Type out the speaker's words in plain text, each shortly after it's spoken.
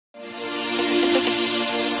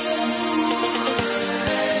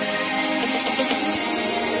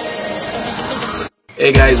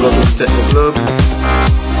Hey guys, welcome to Technoblurb.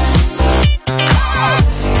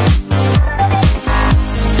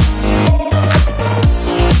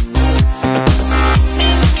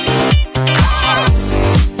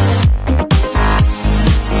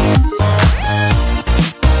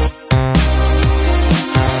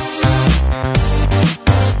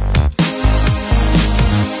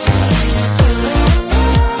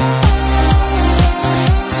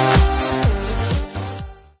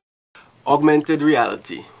 Augmented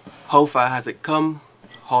reality. How far has it come?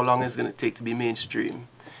 How long is it going to take to be mainstream?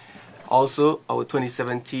 Also, our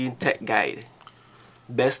 2017 tech guide.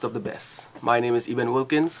 Best of the best. My name is Eben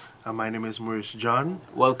Wilkins. And my name is Maurice John.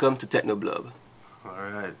 Welcome to Technoblurb.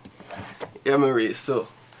 Alright. Yeah, Maurice. So,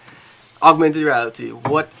 augmented reality.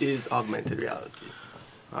 What is augmented reality?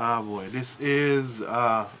 Ah boy, this is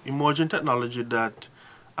emerging technology that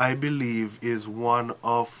I believe is one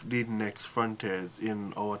of the next frontiers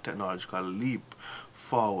in our technological leap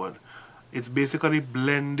forward. It's basically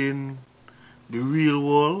blending the real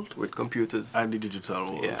world With computers and the digital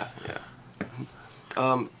world.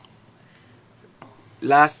 Yeah.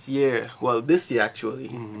 Last year, well, this year actually,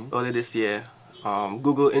 earlier this year,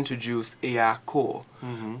 Google introduced ARcore.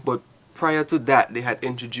 But prior to that, they had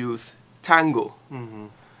introduced Tango.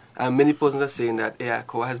 And many persons are saying that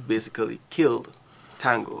ARcore has basically killed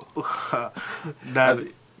Tango.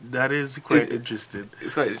 that is quite interesting.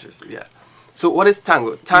 It's quite interesting, yeah. So what is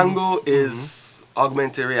Tango? Tango is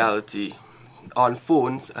augmented reality on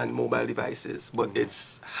phones and mobile devices, but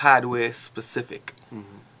it's hardware specific,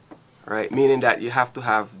 right? Meaning that you have to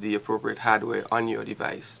have the appropriate hardware on your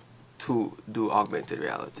device to do augmented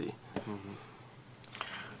reality.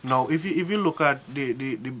 Now, if you look at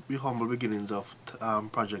the humble beginnings of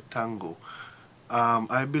Project Tango,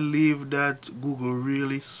 I believe that Google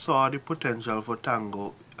really saw the potential for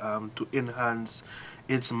Tango to enhance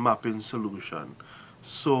its mapping solution.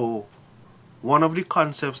 So one of the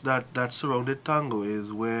concepts that surrounded Tango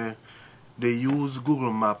is where they use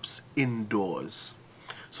Google Maps indoors.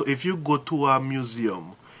 So if you go to a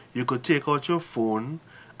museum, you could take out your phone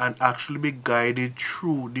and actually be guided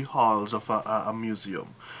through the halls of a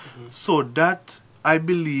museum. So that, I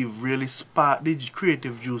believe, really sparked the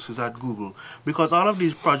creative juices at Google, because all of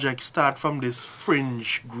these projects start from this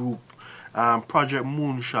fringe group, Project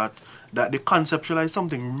Moonshot, that they conceptualize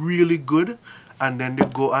something really good and then they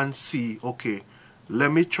go and see, okay,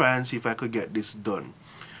 let me try and see if I could get this done.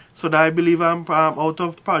 So that I believe out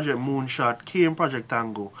of Project Moonshot came Project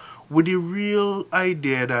Tango with the real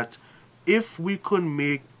idea that if we could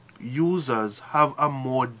make users have a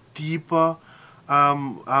more deeper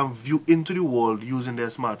view into the world using their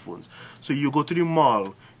smartphones. So you go to the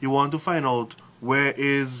mall, you want to find out where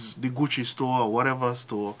is the Gucci store or whatever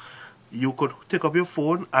store, you could take up your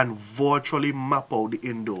phone and virtually map out the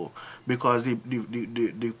indoor, because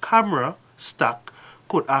the camera stack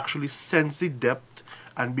could actually sense the depth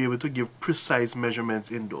and be able to give precise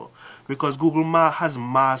measurements indoor, because Google has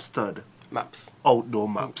mastered outdoor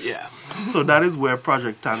maps. Yeah. So that is where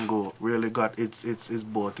Project Tango really got its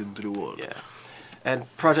brought into the world. Yeah. And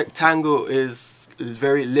Project Tango is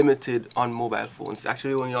very limited on mobile phones. It's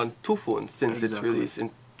actually only on 2 phones since its release in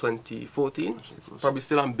 2014. It's probably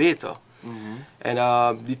still on beta. And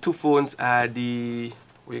the 2 phones are the,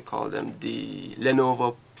 what do you call them, the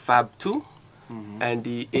Lenovo Fab 2 and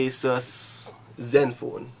the Asus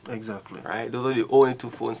Zenfone. Exactly. Right? Those are the only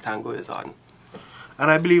 2 phones Tango is on.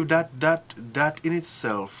 And I believe that in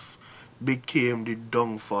itself became the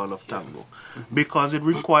downfall of Tango, because it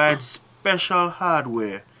required special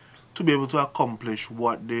hardware to be able to accomplish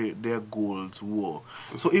what their goals were.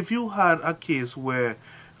 So if you had a case where,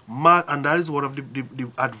 and that is one of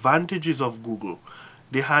the advantages of Google,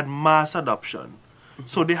 they had mass adoption.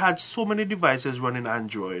 So they had so many devices running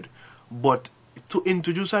Android, but to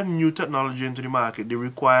introduce a new technology into the market, they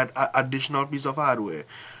required an additional piece of hardware.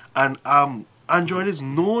 And Android is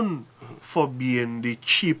known for being the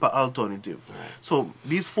cheaper alternative. So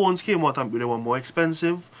these phones came out and they were more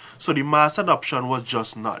expensive, so the mass adoption was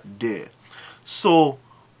just not there. So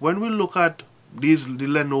when we look at the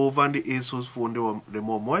Lenovo and the Asus phone, they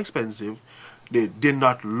were more expensive. They did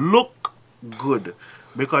not look good,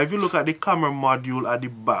 because if you look at the camera module at the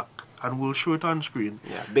back, and we'll show it on screen,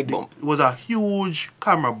 big bump. It was a huge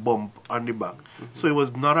camera bump on the back, so it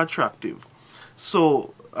was not attractive.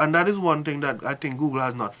 So, and that is one thing that I think Google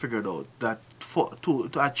has not figured out, that to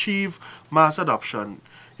achieve mass adoption,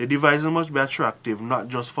 the devices must be attractive, not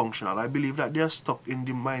just functional. I believe that they are stuck in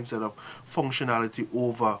the mindset of functionality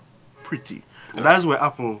over pretty. And that's where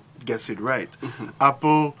Apple gets it right.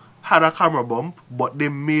 Apple had a camera bump, but they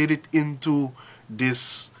made it into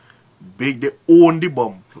this big. They own the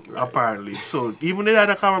bomb, apparently. So even if they had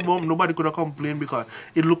a camera bomb, nobody could have complained because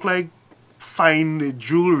it looked like fine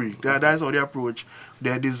jewelry. That's how they approach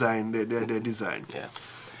their design. Their design. Yeah.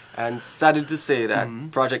 And sadly to say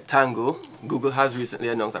that Project Tango, Google has recently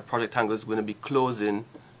announced that Project Tango is going to be closing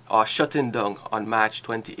or shutting down on March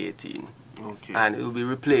 2018. Okay. And it will be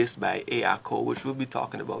replaced by ARcore, which we'll be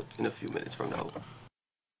talking about in a few minutes from now.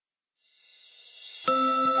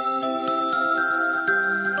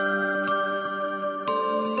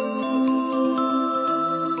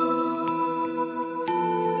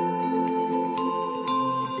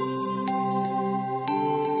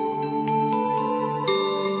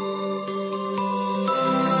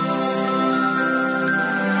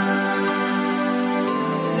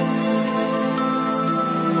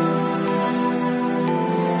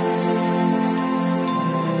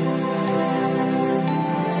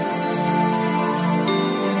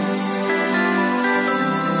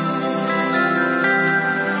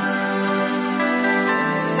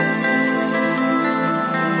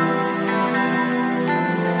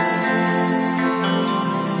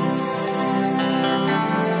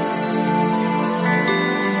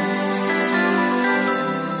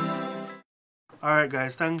 Alright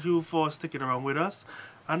guys, thank you for sticking around with us.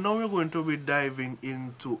 And now we're going to be diving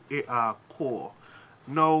into ARcore.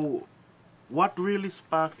 Now, what really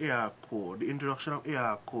sparked ARcore, the introduction of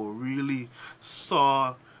ARcore, really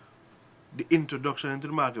saw the introduction into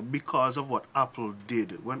the market because of what Apple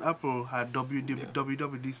did. When Apple had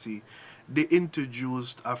WWDC, they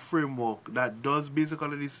introduced a framework that does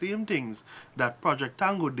basically the same things that Project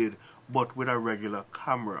Tango did, but with a regular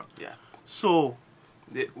camera. Yeah. So,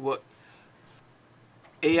 What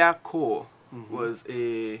ARcore was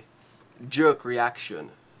a jerk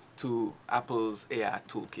reaction to Apple's AR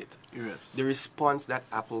toolkit. yes. The response that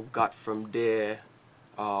Apple got from their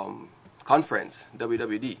conference,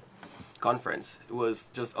 WWD conference,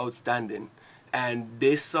 was just outstanding. And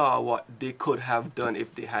they saw what they could have done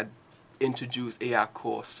if they had introduced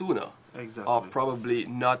ARcore sooner. Exactly. Or probably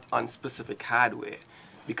not on specific hardware.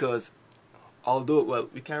 Because although, well,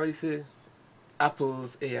 we can't really say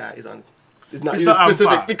Apple's AR is not really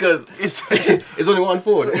specific because it's only one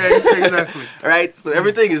phone. Yeah, exactly. Right? So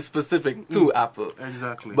everything is specific to Apple.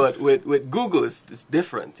 Exactly. But with Google, it's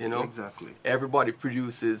different, you know? Exactly. Everybody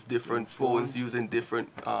produces different phones using different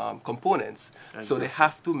components. Exactly. So they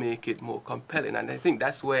have to make it more compelling. And I think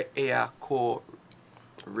that's where ARcore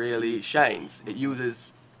really shines. It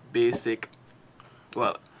uses basic,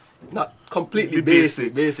 well, not completely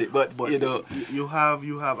basic, but you know. You have,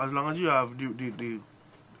 as long as you have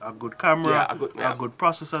a good camera, a good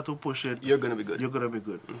processor to push it, you're gonna be good. You're gonna be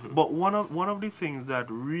good. But one of the things that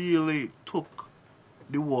really took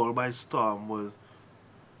the world by storm was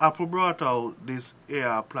Apple brought out this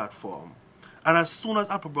AR platform, and as soon as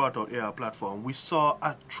Apple brought out AR platform, we saw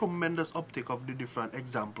a tremendous uptick of the different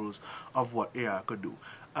examples of what AR could do.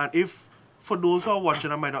 And if for those who are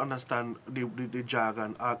watching, I might not understand the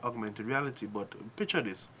jargon augmented reality, but picture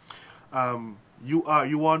this: you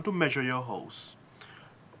want to measure your house.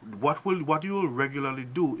 What you will regularly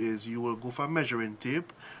do is you will go for measuring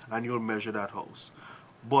tape and you'll measure that house.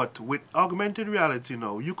 But with augmented reality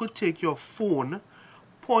now, you could take your phone,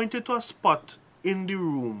 point it to a spot in the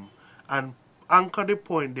room and anchor the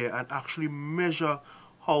point there and actually measure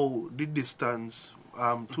how the distance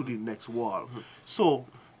to the next wall. So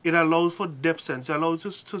it allows for depth sense, it allows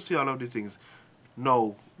us to see all of the things.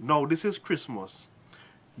 Now this is Christmas.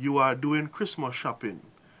 You are doing Christmas shopping.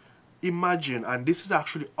 Imagine, and this is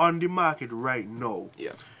actually on the market right now.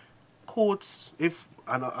 Yeah. Coats,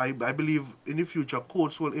 and I believe in the future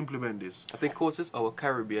Coats will implement this. I think Coats is our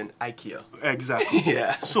Caribbean IKEA. Exactly.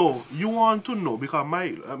 Yeah. So you want to know, because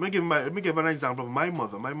let me give an example of my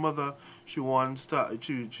mother. My mother, she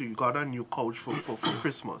got a new couch for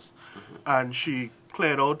Christmas, and she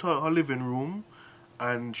cleared out her living room,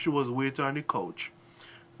 and she was waiting on the couch.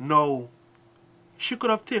 Now, she could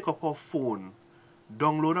have taken up her phone,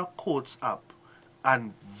 download a Coats app,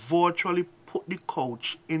 and virtually put the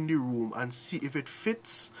couch in the room and see if it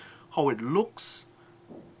fits, how it looks,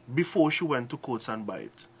 before she went to Coats and buy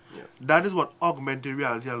it. Yeah. That is what augmented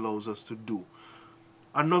reality allows us to do.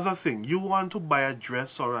 Another thing, you want to buy a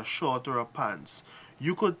dress or a shirt or a pants,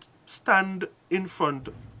 you could stand in front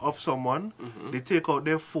of someone, they take out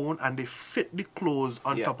their phone and they fit the clothes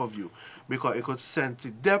on top of you, because it could sense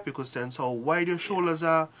the depth, it could sense how wide your shoulders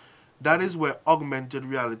are. That is where augmented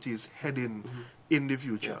reality is heading in the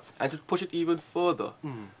future. Yeah. And to push it even further,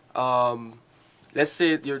 let's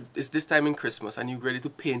say it's this time in Christmas and you're ready to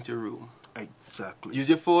paint your room. Exactly. Use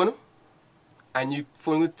your phone, and your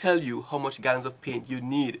phone will tell you how much gallons of paint you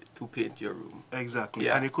need to paint your room. Exactly.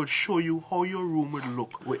 Yeah. And it could show you how your room would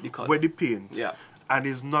look With the color. with the paint. Yeah. And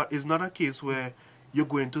it's not a case where you're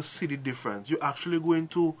going to see the difference. You're actually going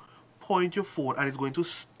to point your phone and it's going to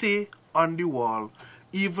stay on the wall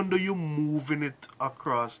even though you're moving it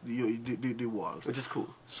across the walls. Which is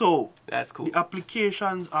cool. So that's cool. The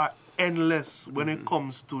applications are endless when it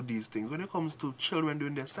comes to these things. When it comes to children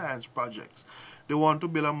doing their science projects, they want to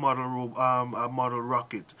build a model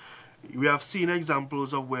rocket. We have seen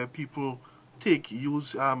examples of where people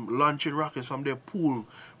use launching rockets from their pool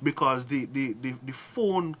because the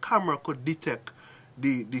phone camera could detect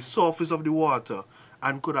the surface of the water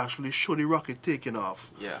and could actually show the rocket taking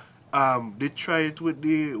off. Yeah. They try it with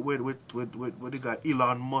the guy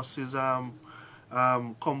Elon Musk's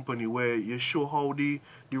company, where you show how the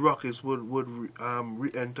rockets would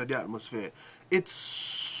re-enter the atmosphere. It's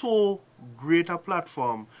so great a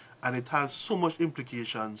platform, and it has so much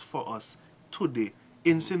implications for us today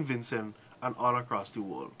in St. Vincent and all across the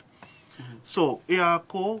world. So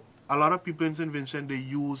ARcore, a lot of people in St. Vincent, they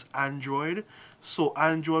use Android. So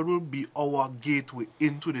Android will be our gateway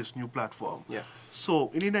into this new platform. Yeah. So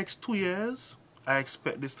in the next 2 years, I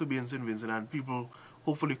expect this to be in St. Vincent, and people,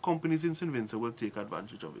 hopefully companies in St. Vincent, will take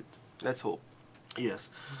advantage of it. Let's hope. Yes.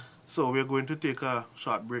 So we're going to take a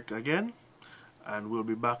short break again, and we'll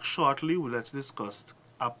be back shortly. Let's discuss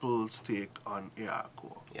Apple's take on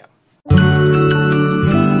ARcore. Yeah.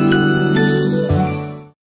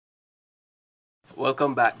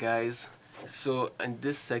 Welcome back, guys. So in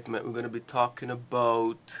this segment, we're going to be talking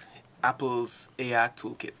about Apple's AR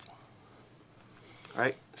toolkit.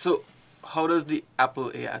 Alright, so how does the Apple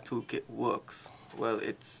AR toolkit works? Well,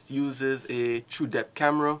 it uses a true depth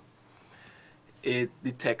camera, it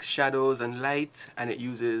detects shadows and light, and it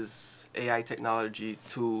uses AI technology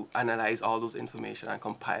to analyze all those information and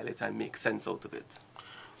compile it and make sense out of it.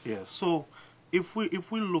 Yeah, so if we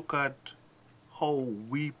look at how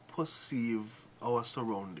we perceive our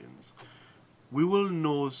surroundings, we will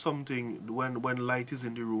know something when light is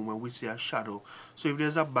in the room and we see a shadow. So if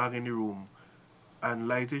there's a bag in the room and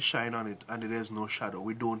light is shining on it and there's no shadow,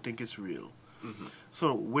 we don't think it's real.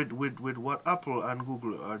 So with what Apple and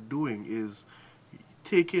Google are doing is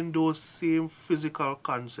taking those same physical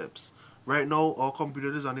concepts. Right now our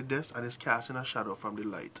computer is on the desk and it's casting a shadow from the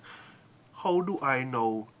light. How do I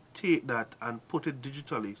now take that and put it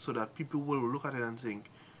digitally so that people will look at it and think,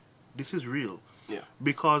 this is real? Yeah.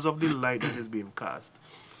 Because of the light that is being cast.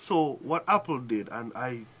 So what Apple did,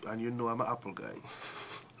 and you know I'm an Apple guy,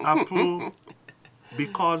 Apple,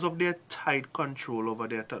 because of their tight control over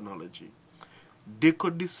their technology, they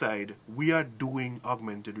could decide we are doing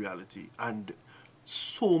augmented reality, and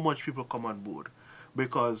so much people come on board.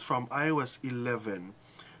 Because from iOS 11,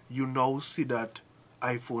 you now see that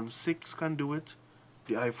iPhone 6 can do it,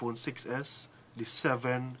 the iPhone 6s, the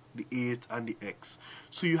 7, the 8, and the X.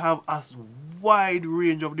 So you have a wide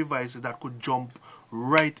range of devices that could jump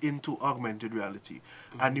right into augmented reality.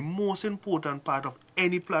 And the most important part of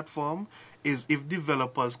any platform is if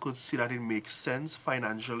developers could see that it makes sense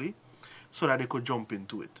financially so that they could jump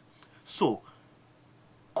into it. So,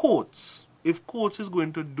 Coats, if Coats is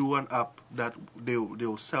going to do an app that they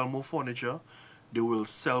will sell more furniture, they will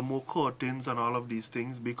sell more curtains and all of these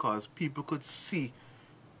things, because people could see.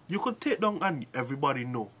 You could take down, and everybody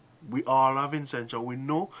know. We all have Vincent, we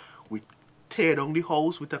know. We tear down the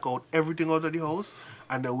house, we take out everything out of the house,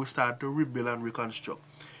 and then we start to rebuild and reconstruct.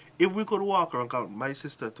 If we could walk around, my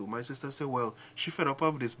sister too, my sister said, well, she fed up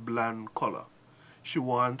of this bland color. She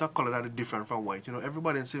wants a color that is different from white. You know,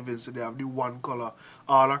 everybody in St. Vincent, they have the one color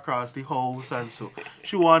all across the house, and so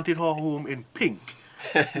she wanted her home in pink.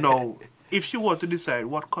 Now, if she were to decide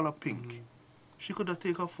what color pink, she could have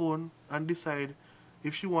take her phone and decide.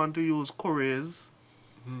 If she want to use Corez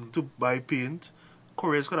to buy paint,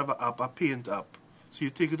 Corez could have a paint app. So you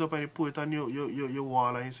take it up and you put it on your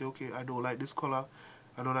wall and you say, okay, I don't like this color,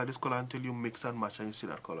 I don't like this color, until you mix and match and you see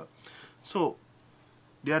that color. So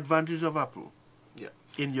the advantage of Apple,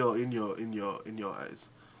 in your eyes.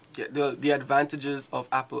 Yeah, the advantages of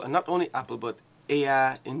Apple, and not only Apple but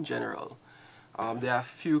AR in general. There are a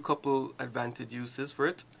few couple advantage uses for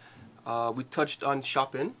it. We touched on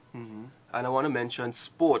shopping. And I want to mention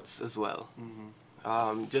sports as well.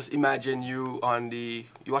 Just imagine you're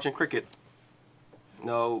watching cricket.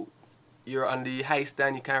 Now, you're on the high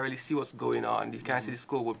stand, you can't really see what's going on. You can't see the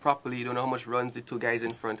scoreboard properly, you don't know how much runs the two guys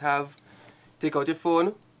in front have. Take out your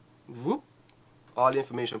phone, whoop, all the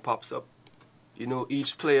information pops up. You know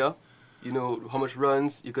each player, you know how much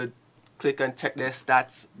runs, you could click and check their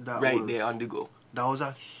stats right there on the go. That was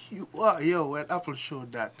a huge... when Apple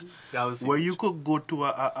showed that. That was where huge. you could go to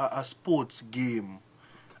a sports game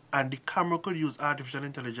and the camera could use artificial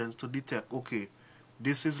intelligence to detect, okay,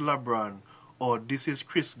 this is LeBron or this is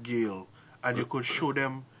Chris Gale, and you could show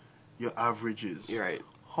them your averages. You're right.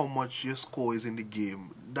 How much your score is in the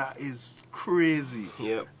game. That is crazy.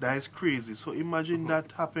 Yep. That is crazy. So imagine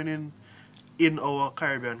that happening in our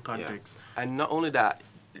Caribbean context. Yeah. And not only that,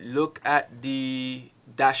 look at the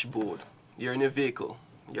dashboard. You're in a vehicle,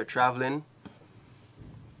 you're traveling,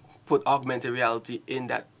 put augmented reality in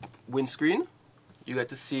that windscreen. You get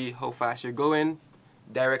to see how fast you're going,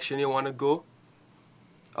 direction you want to go,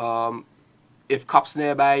 if cops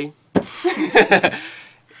nearby.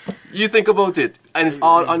 You think about it, and it's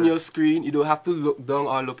all on your screen. You don't have to look down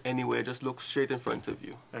or look anywhere. Just look straight in front of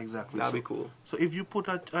you. Exactly. That'll be cool. So if you put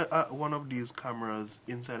one of these cameras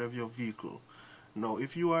inside of your vehicle, now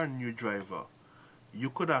if you are a new driver, you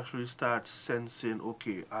could actually start sensing,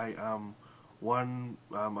 okay, I am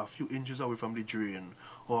a few inches away from the drain,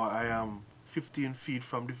 or I am 15 feet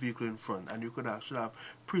from the vehicle in front, and you could actually have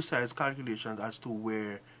precise calculations as to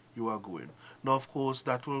where you are going. Now, of course,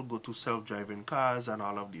 that will go to self-driving cars and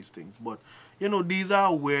all of these things. But, you know,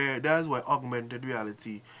 that's where augmented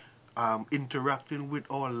reality interacting with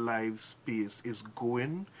our live space is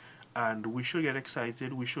going. And we should get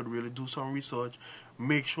excited. We should really do some research.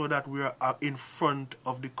 Make sure that we are in front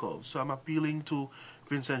of the curve. So I'm appealing to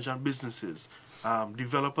Vincentian businesses,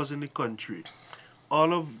 developers in the country.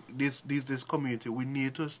 All of this community, we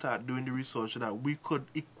need to start doing the research so that we could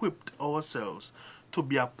equip ourselves to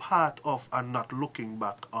be a part of and not looking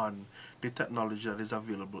back on the technology that is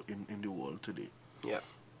available in the world today. Yeah.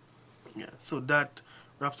 Yeah. So that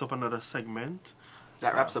wraps up another segment.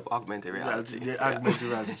 That wraps up augmented reality. Augmented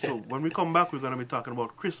reality. So when we come back, we're going to be talking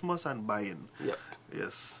about Christmas and buying. Yep.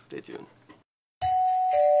 Yes. Stay tuned.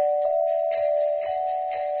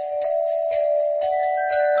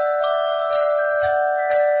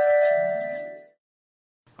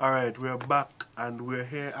 Alright, we're back and we're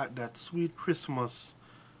here at that sweet Christmas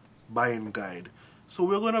buying guide. So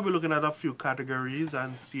we're going to be looking at a few categories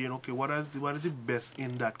and seeing, okay, what is the best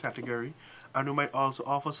in that category, and we might also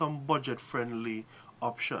offer some budget friendly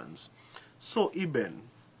options. So Eben,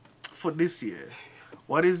 for this year,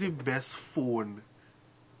 what is the best phone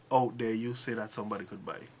out there you say that somebody could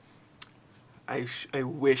buy? I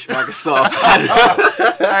wish Microsoft had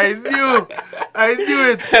I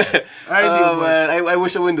knew it. Man, I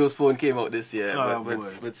wish a Windows phone came out this year, Oh,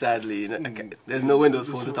 but sadly, there's no Windows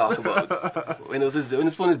phone to talk about.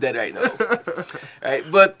 Windows phone is dead right now. Right,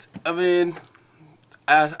 but I mean,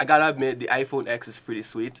 I gotta admit the iPhone X is pretty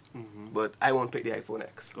sweet, but I won't pick the iPhone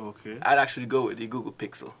X. Okay. I'd actually go with the Google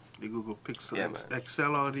Pixel. The Google Pixel. Yeah, man.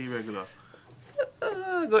 XL or the regular?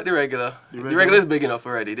 Go with the regular. The regular is big enough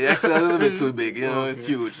already. The XL is a little bit too big. You know, Okay. it's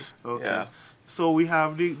huge. Okay. Yeah. So we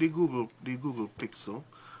have the Google Pixel.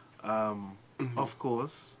 Of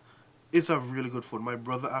course, it's a really good phone. My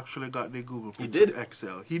brother actually got the Google Pixel He did?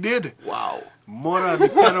 XL. He did. Wow. More than the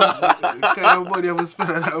kind of money I was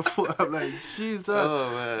spending on that phone. I'm like, Jesus.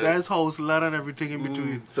 Oh, man. That's house, land and everything in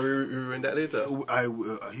between. So we run that later.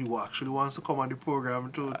 He actually wants to come on the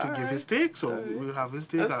program to give his take, so we'll have his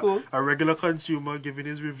take. That's cool. A regular consumer giving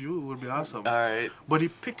his review would be awesome. All right. But he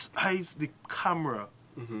picks the camera.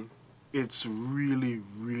 It's really,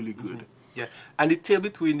 really good. Yeah, and the tail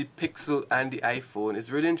between the Pixel and the iPhone is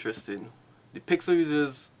really interesting. The Pixel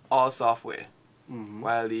uses all software,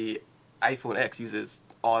 while the iPhone X uses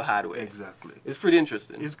all hardware. Exactly. It's pretty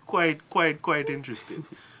interesting. It's quite interesting.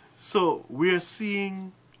 So we're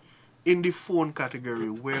seeing in the phone category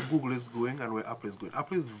where Google is going and where Apple is going.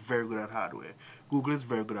 Apple is very good at hardware. Google is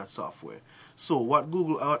very good at software. So what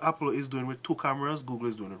Apple is doing with 2 cameras, Google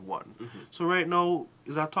is doing with 1. So right now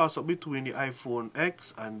is a toss up between the iPhone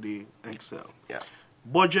X and the XL. Yeah.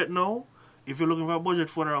 Budget now, if you're looking for a budget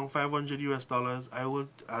phone around $500 US, I would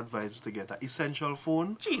advise to get an essential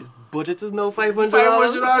phone. Jeez, budget is now $500.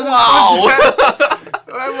 $500. Wow.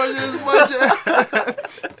 $500 is budget.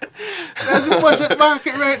 That's the budget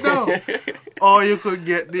market right now. Or you could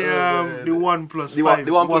get the OnePlus 5.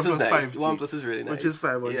 The OnePlus is nice. 5T, The OnePlus is really nice. which is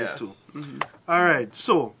 500 Yeah. too. Alright,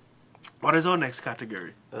 so what is our next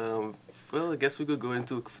category? Well, I guess we could go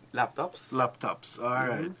into laptops. Laptops.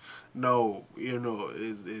 Alright. Now, you know,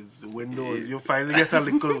 is Windows. You finally get a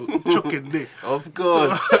little chuck in there. Of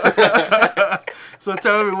course. So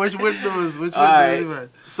tell me which Windows. Which Alright. Windows?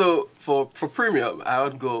 So for premium, I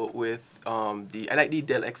would go with I like the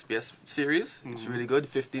Dell XPS series. It's really good,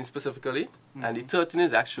 15 specifically, and the 13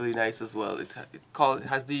 is actually nice as well. It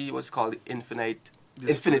has the what's called the infinity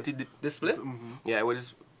display. Yeah, which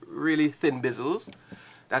is really thin bezels.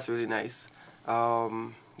 That's really nice.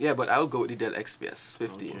 Yeah, but I'll go with the Dell XPS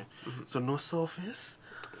 15. Okay. So no Surface?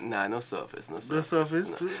 Nah, no Surface, no Surface. No Surface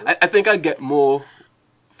No. too? I think I'll get more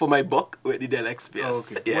for my buck with the Dell XPS. Oh,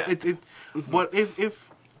 okay. Yeah. But if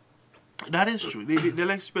that is true, the Dell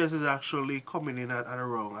XPS is actually coming in at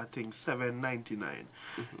around, I think, $799.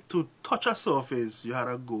 To touch a Surface, you had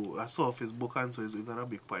to go. A Surface book and so is gonna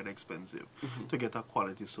be quite expensive to get a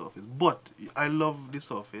quality Surface. But I love the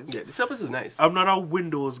Surface. Yeah, the Surface is nice. I'm not a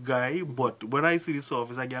Windows guy, but when I see the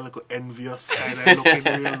Surface, I get like an envious kind of looking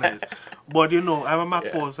real nice. But you know, I'm a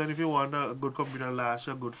Mac person. If you want a good computer last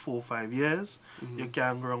a good 4 or 5 years, you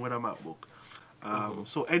can't go wrong with a MacBook.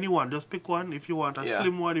 So anyone, just pick one. If you want a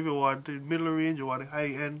slim one, if you want a middle range, you want a high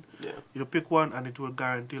end, you pick one and it will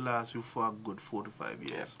guarantee last you for a good 4 to 5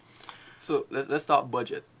 years. So let's start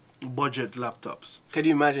budget. Budget laptops. Can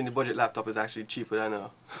you imagine the budget laptop is actually cheaper than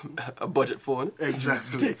a budget phone?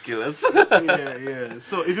 Exactly. It's ridiculous. Yeah.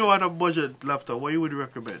 So if you want a budget laptop, what you would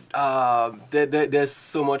recommend? There's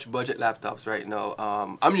so much budget laptops right now.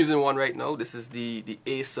 I'm using one right now. This is the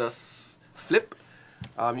Asus Flip.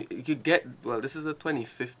 You could get, well, this is a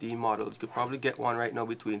 2015 model. You could probably get one right now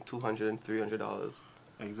between $200 and $300.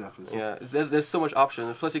 Exactly. So Yeah, there's so much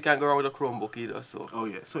options. Plus, you can't go wrong with a Chromebook either. So oh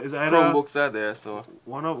yeah. So is either Chromebooks are there. So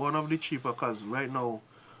one of the cheaper, because right now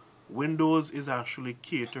Windows is actually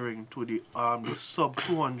catering to the sub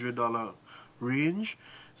 $200 range.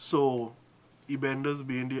 So Ebender's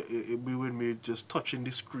be with me just touching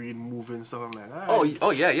the screen, moving stuff. I'm like,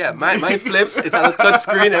 oh yeah. Mine flips. It has a touch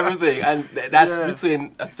screen, everything, and that's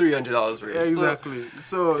between a $300 range. Yeah, exactly.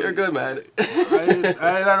 So you're good, man.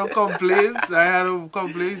 I had no complaints.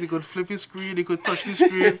 He could flip his screen, he could touch the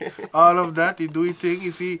screen, all of that. He do his thing.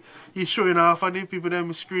 You see, he's showing off on the people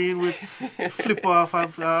them screen with flip off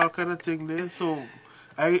and all kind of thing there. So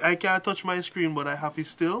I can't touch my screen, but I happy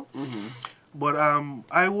still. But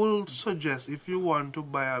I will suggest, if you want to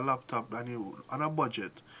buy a laptop and you on a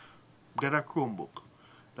budget, get a Chromebook.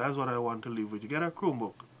 That's what I want to leave with you. Get a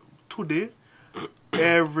Chromebook. Today,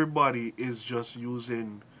 everybody is just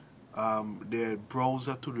using their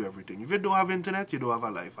browser to do everything. If you don't have internet, you don't have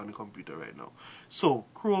a life on the computer right now. So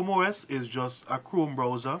Chrome OS is just a Chrome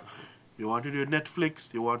browser. You want to do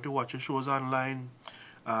Netflix, you want to watch your shows online.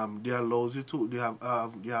 They allows you to.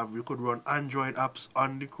 You could run Android apps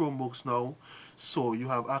on the Chromebooks now, so you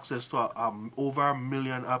have access to over 1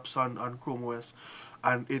 million apps on Chrome OS,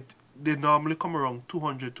 and they normally come around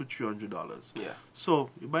 $200 to $300. Yeah.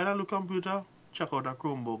 So you buy that little computer, check out that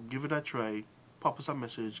Chromebook, give it a try, pop us a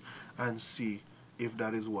message, and see if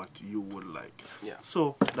that is what you would like. Yeah.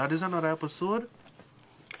 So that is another episode.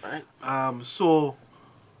 All right. So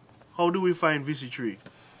how do we find VC3?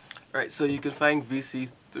 Right, so you can find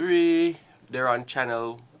VC3. They're on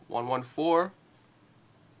channel 114.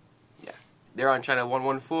 Yeah, they're on channel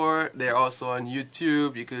 114. They're also on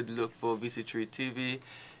YouTube. You could look for VC3 TV.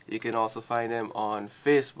 You can also find them on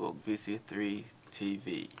Facebook, VC3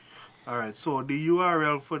 TV. Alright, so the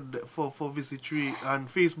URL for VC3 and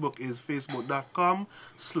Facebook is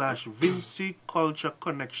facebook.com/Vinci Culture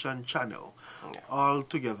Connection Channel. All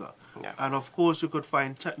together. Yeah. And of course you could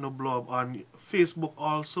find Technoblurb on Facebook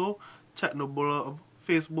also. Technoblurb,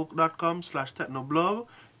 facebook.com/Technoblurb. You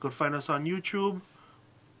could find us on YouTube.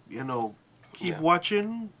 You know, keep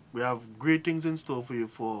watching. We have great things in store for you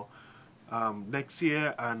for next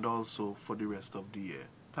year and also for the rest of the year.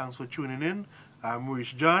 Thanks for tuning in. I'm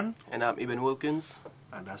Maurice John. And I'm Eben Wilkins.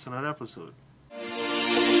 And that's another episode.